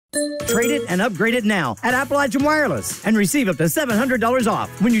Trade it and upgrade it now at Appalachian Wireless and receive up to $700 off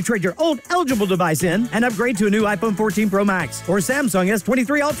when you trade your old eligible device in and upgrade to a new iPhone 14 Pro Max or Samsung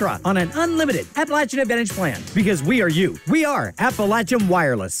S23 Ultra on an unlimited Appalachian Advantage plan. Because we are you. We are Appalachian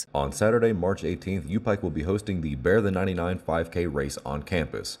Wireless. On Saturday, March 18th, UPike will be hosting the Bear the 99 5K race on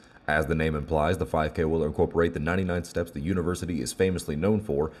campus. As the name implies, the 5K will incorporate the 99 steps the university is famously known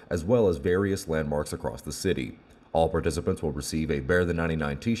for, as well as various landmarks across the city. All participants will receive a Bear the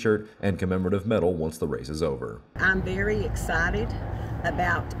 99 t-shirt and commemorative medal once the race is over. I'm very excited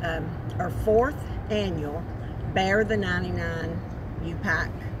about our fourth annual Bear the 99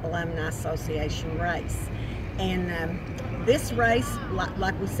 UPike Alumni Association race. And this race,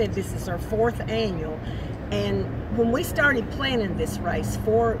 like we said, this is our fourth annual. And when we started planning this race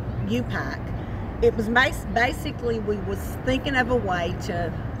for UPike, it was basically we was thinking of a way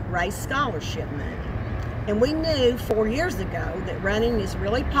to raise scholarship money. And we knew 4 years ago that running is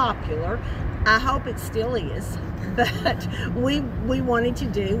really popular. I hope it still is, but we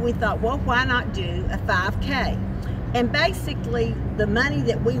thought, well, why not do a 5K? And basically the money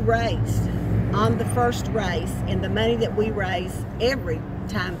that we raised on the first race and the money that we raise every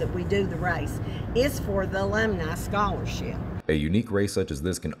time that we do the race is for the alumni scholarship. A unique race such as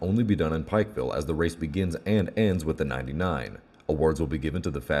this can only be done in Pikeville, as the race begins and ends with the 99. Awards will be given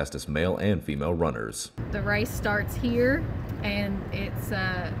to the fastest male and female runners. The race starts here, and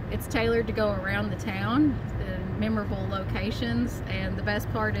it's tailored to go around the town, the memorable locations, and the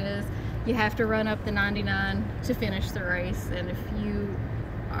best part is you have to run up the 99 to finish the race. And if you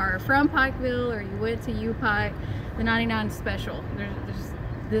are from Pikeville or you went to UPike, the 99 is special.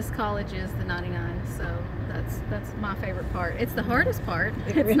 This college is the 99, so that's my favorite part. It's the hardest part.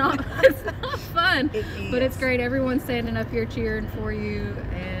 It's not fun, but it's great. Everyone's standing up here cheering for you,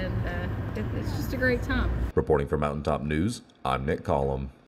 and it's just a great time. Reporting for Mountaintop News, I'm Nick Collum.